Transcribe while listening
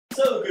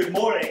So, good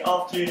morning,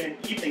 afternoon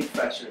and evening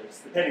freshers,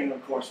 depending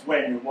of course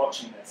when you're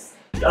watching this.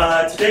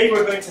 Today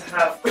we're going to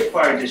have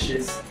quick-fire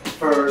dishes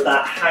for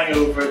that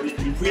hangover that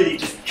you really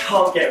just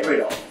can't get rid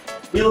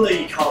of. We all know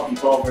you can't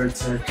be bothered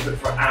to cook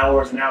for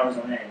hours and hours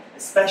on end,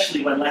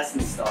 especially when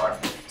lessons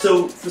start.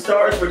 So for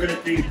starters we're going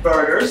to do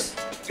burgers,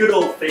 good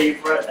old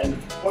favourite and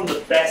one of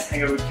the best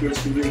hangover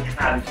cures you really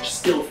have if you're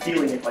still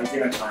feeling it by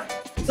dinner time.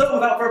 So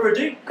without further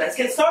ado, let's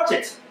get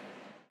started!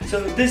 So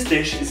this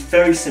dish is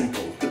very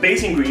simple. The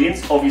base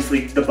ingredients,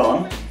 obviously the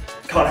bun.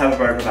 Can't have a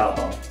burger without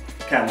a bun,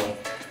 can we?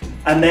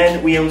 And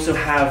then we also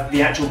have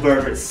the actual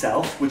burger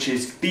itself, which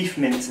is beef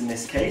mince in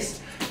this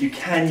case. You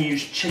can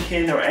use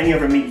chicken or any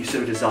other meat you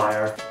so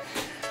desire.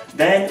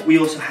 Then we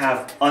also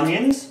have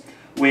onions,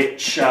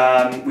 which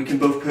we can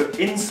both put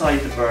inside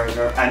the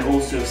burger and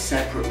also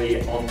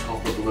separately on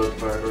top of the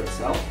burger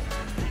itself.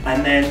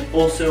 And then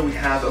also we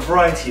have a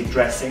variety of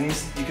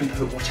dressings. You can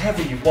put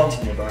whatever you want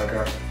in your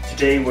burger.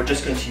 Today we're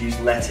just going to use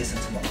lettuce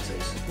and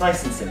tomatoes.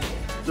 Nice and simple.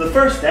 So the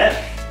first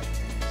step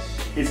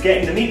is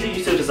getting the meat that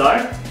you so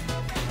desire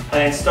and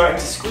then starting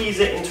to squeeze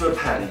it into a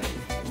patty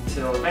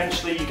until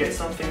eventually you get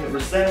something that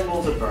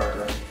resembles a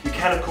burger. You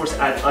can of course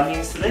add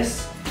onions to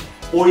this,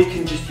 or you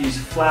can just use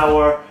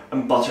flour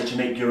and butter to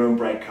make your own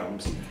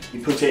breadcrumbs.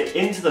 You put it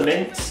into the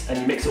mince and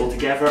you mix it all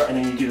together, and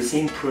then you do the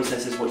same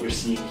process as what you're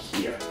seeing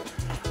here.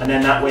 And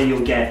then that way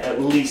you'll get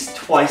at least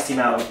twice the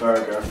amount of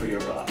burger for your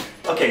buck.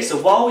 Okay, so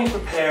while we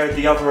prepare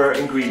the other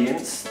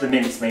ingredients, the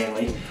mince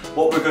mainly,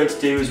 what we're going to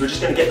do is we're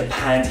just going to get the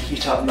pan to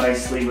heat up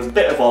nicely with a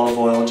bit of olive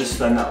oil, just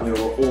so that we're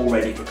all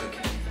ready for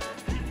cooking.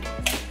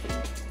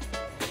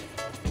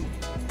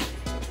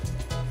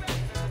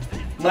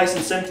 Nice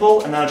and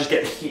simple, and I'll just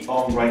get the heat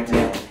on right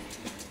now.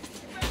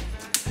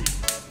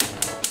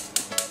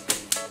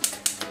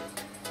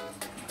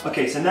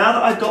 Okay, so now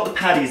that I've got the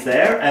patties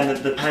there and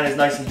the pan is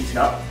nice and heated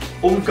up,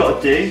 all we've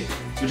got to do is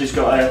we've just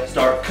got to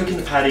start cooking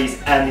the patties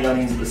and the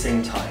onions at the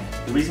same time.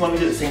 The reason why we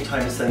do it at the same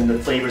time is then the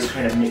flavours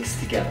kind of mix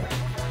together.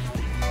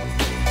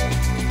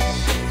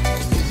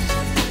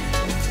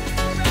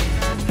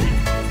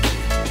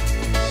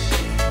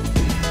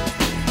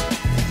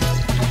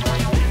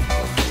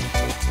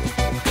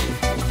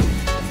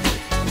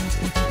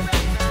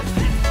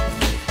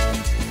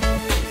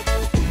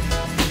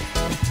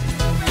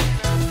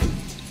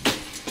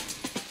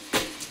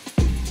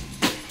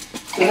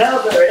 So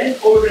now that they're in,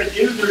 all we're going to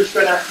do is we're just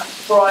going to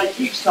fry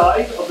each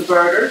side of the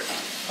burgers,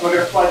 and we're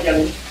going to fry the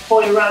onions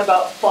probably around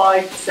about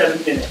 5 to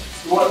 7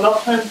 minutes. We want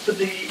enough time for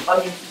the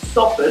onions to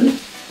soften,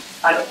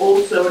 and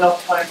also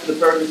enough time for the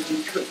burgers to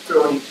be cooked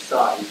through on each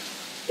side.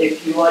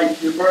 If you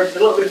like your burgers a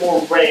little bit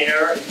more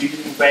rare, if you're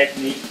using red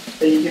meat,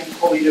 then you can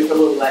probably do it for a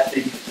little less,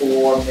 maybe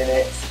 4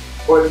 minutes.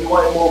 Or if you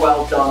want it more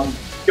well done,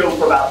 go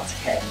for about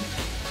 10.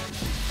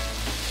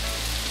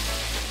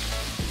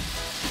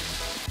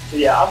 So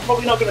yeah, I'm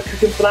probably not going to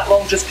cook them for that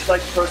long just because I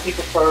personally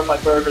prefer my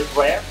burgers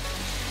rare.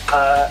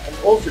 And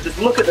also just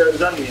look at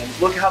those onions,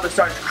 look at how they're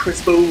starting to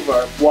crisp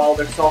over while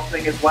they're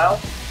softening as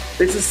well.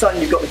 This is a sign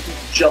you've got the heat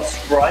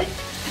just right.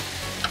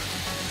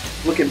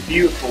 Looking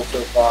beautiful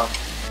so far.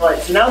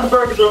 Right, so now the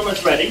burgers are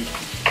almost ready.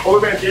 All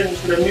we're going to do is I'm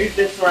just going to move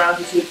this around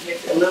just so it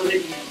makes it a little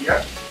bit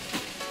easier.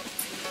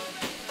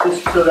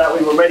 Just so that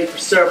we were ready for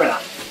serving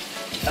up.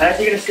 And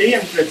as you're going to see,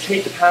 I'm just going to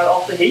take the pan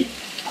off the heat.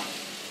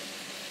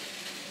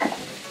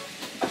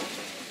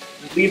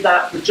 Leave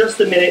that for just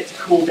a minute to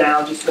cool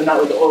down, just so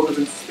that way the oil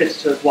doesn't spit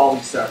to us while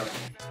we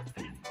serve.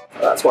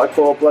 That's what I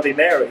call Bloody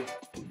Mary.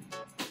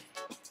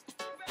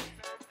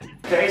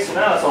 Okay, so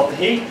now it's off the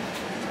heat.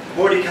 I've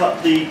already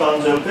cut the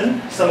buns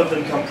open. Some of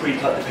them come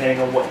pre-cut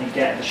depending on what you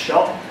get in the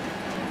shop.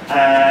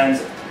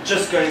 And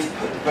just going to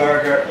put the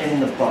burger in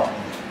the bun.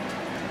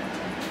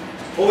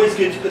 It's always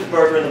good to put the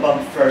burger in the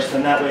bun first,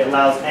 and that way it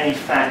allows any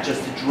fat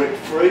just to drip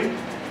through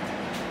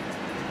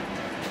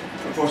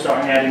before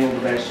starting adding all the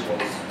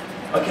vegetables.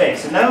 Okay,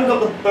 so now we've got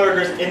the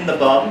burgers in the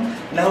bun,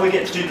 now we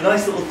get to do the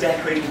nice little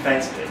decorating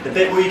fancy bit, the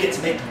bit where you get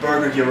to make the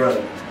burger your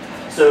own.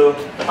 So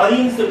the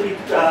onions that we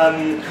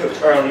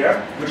cooked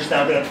earlier, we're just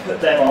now going to put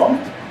them on.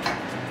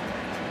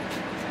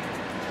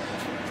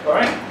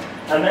 Alright,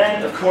 and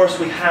then of course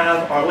we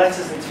have our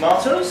lettuce and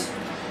tomatoes,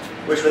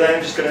 which we're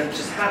then just going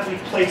to happily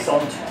place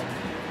on top.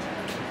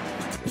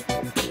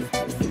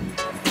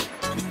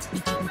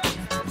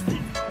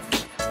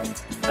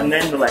 And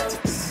then the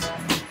lettuce.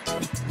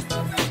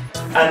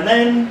 And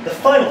then the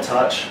final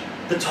touch,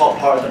 the top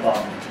part of the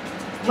bun.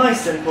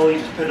 Nice simple, you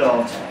just put it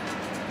on top.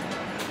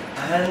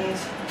 And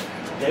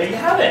there you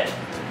have it.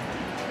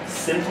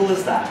 Simple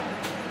as that.